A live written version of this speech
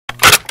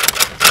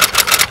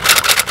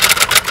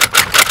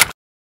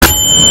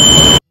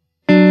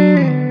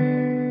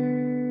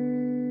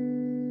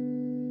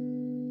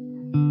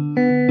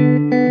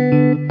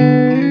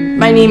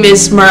name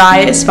is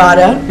Mariah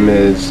Espada. My name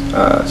is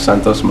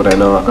Santos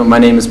Moreno. My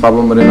name is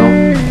Pablo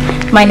Moreno.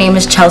 My name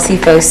is Chelsea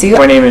Fosu.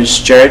 My name is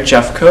Jarrod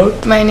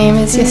Jeffcoat. My name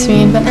is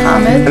Yasmine Ben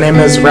Hamid. My name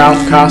is Ralph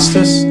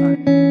Costas.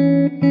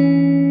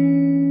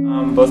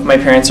 Both my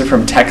parents are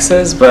from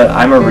Texas, but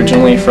I'm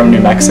originally from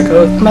New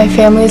Mexico. My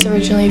family is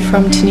originally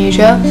from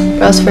Tunisia,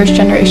 but I was first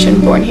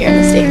generation born here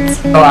in the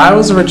States. Oh, I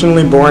was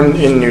originally born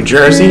in New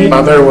Jersey.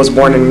 My mother was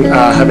born in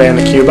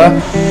Havana,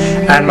 Cuba.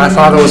 And my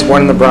father was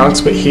born in the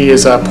Bronx, but he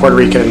is Puerto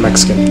Rican and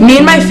Mexican. Me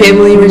and my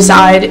family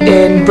reside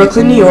in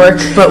Brooklyn, New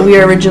York, but we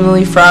are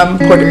originally from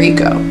Puerto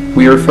Rico.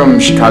 We are from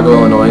Chicago,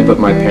 Illinois, but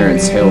my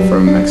parents hail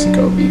from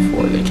Mexico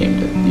before they came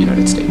to the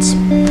United States.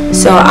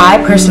 So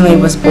I personally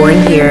was born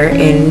here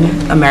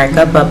in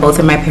America, but both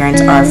of my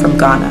parents are from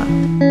Ghana.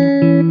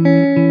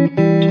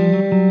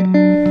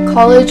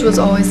 College was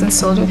always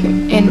instilled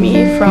in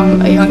me from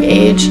a young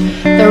age.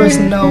 There was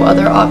no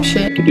other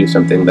option. To do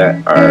something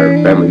that our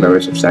family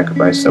members have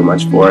sacrificed so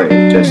much for, I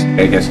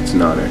guess it's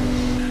an honor.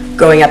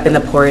 Growing up in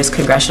the poorest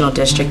congressional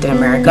district in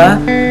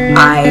America,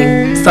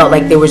 I felt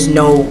like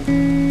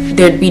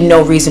there'd be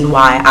no reason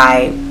why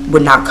I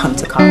would not come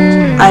to college.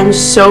 I'm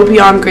so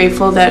beyond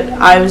grateful that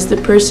I was the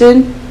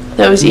person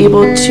that was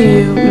able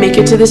to make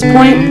it to this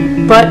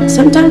point, but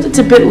sometimes it's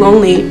a bit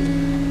lonely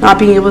not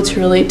being able to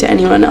relate to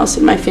anyone else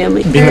in my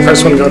family. Being the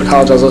first one to go to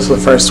college, I was also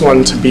the first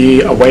one to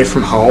be away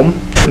from home.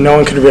 No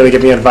one could really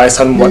give me advice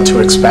on what to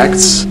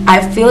expect.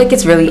 I feel like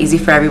it's really easy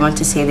for everyone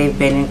to say they've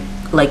been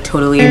like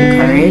totally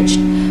encouraged,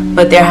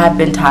 but there have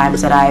been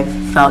times that I've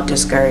felt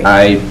discouraged.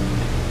 I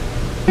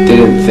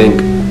didn't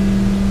think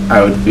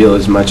I would feel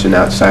as much an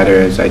outsider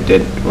as I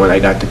did when I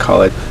got to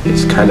college.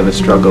 It's kind of a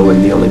struggle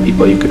when the only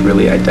people you could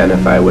really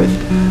identify with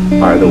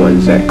are the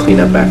ones that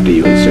clean up after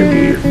you and serve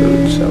you your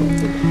food. So.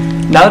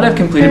 Now that I've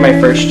completed my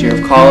first year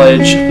of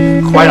college,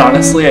 quite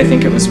honestly, I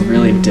think it was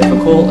really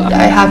difficult.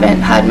 I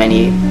haven't had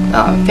many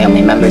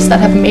family members that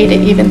have made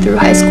it even through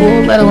high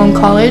school, let alone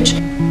college.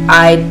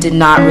 I did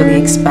not really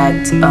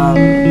expect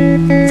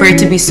for it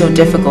to be so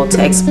difficult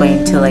to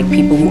explain to like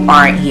people who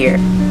aren't here.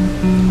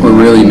 We're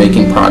really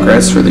making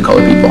progress for the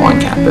colored people on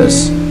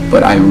campus,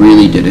 but I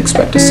really did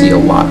expect to see a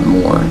lot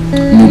more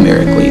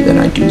numerically than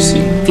I do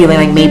see. Feeling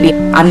like maybe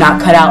I'm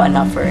not cut out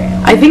enough for it.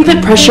 I think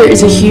that pressure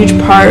is a huge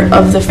part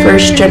of the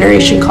first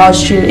generation college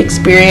student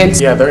experience.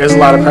 Yeah, there is a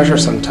lot of pressure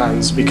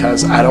sometimes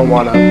because I don't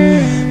want to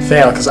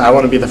fail, because I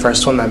want to be the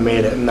first one that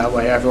made it, and that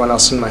way everyone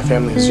else in my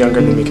family who's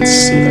younger than me can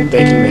see that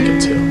they can make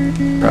it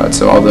too.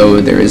 So although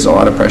there is a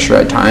lot of pressure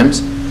at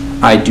times,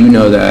 I do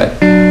know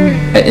that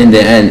in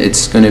the end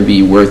it's going to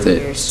be worth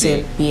it.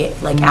 To be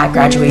like at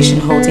graduation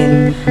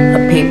holding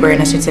a paper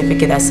and a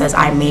certificate that says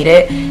I made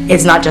it,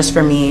 it's not just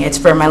for me, it's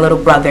for my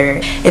little brother,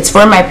 it's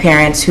for my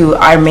parents who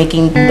are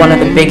making one of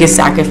the biggest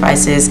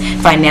sacrifices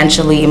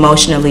financially,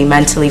 emotionally,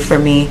 mentally for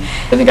me.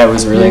 I think I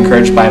was really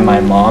encouraged by my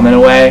mom in a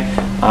way,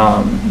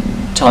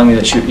 telling me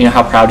that she,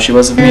 how proud she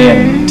was of me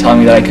and telling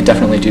me that I could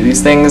definitely do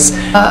these things.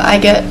 I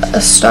get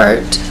a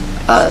start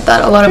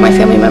that a lot of my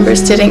family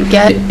members didn't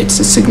get. It's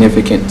a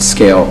significant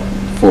scale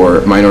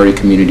for minority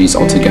communities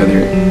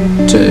altogether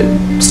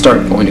to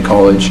start going to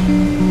college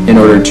in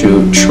order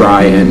to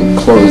try and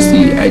close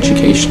the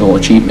educational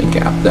achievement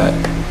gap that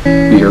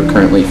we are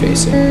currently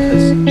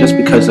facing. Just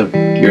because of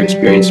your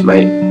experience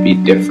might be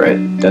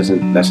different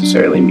doesn't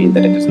necessarily mean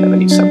that it doesn't have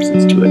any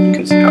substance to it,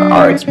 because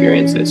our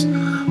experiences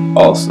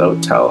also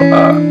tell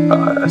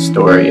a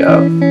story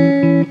of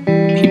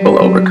people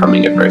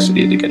overcoming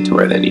adversity to get to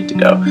where they need to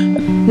go.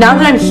 Now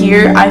that I'm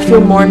here, I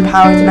feel more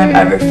empowered than I've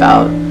ever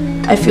felt.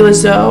 I feel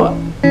as though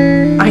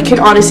I can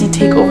honestly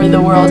take over the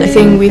world.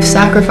 Everything we've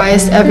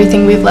sacrificed,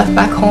 everything we've left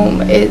back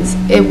home,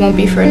 it won't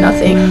be for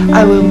nothing.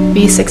 I will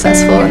be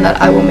successful and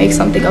that I will make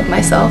something of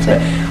myself.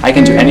 I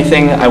can do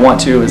anything I want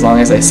to as long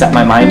as I set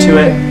my mind to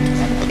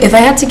it. If I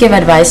had to give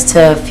advice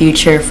to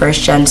future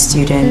first-gen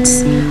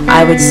students,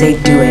 I would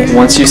say do it.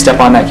 Once you step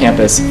on that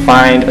campus,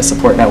 find a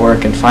support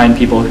network and find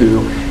people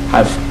who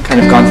have kind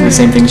of gone through the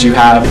same things you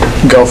have.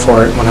 Go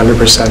for it,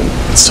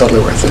 100%. It's totally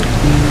worth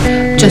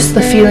it. Just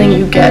the feeling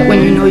you get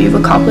when you know you've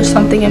accomplished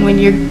something and when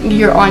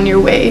you're on your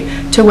way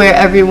to where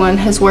everyone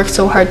has worked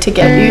so hard to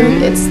get you,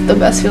 it's the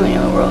best feeling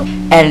in the world.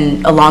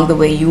 And along the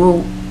way, you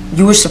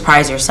will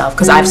surprise yourself,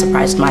 because I've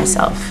surprised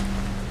myself.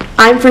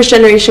 I'm first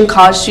generation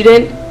college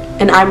student,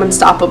 and I'm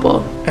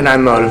unstoppable. And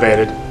I'm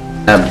motivated.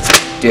 I'm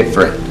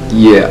different.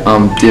 Yeah,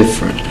 I'm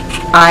different.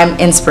 I'm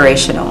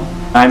inspirational.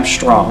 I'm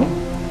strong.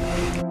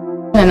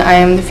 And I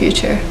am the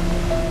future.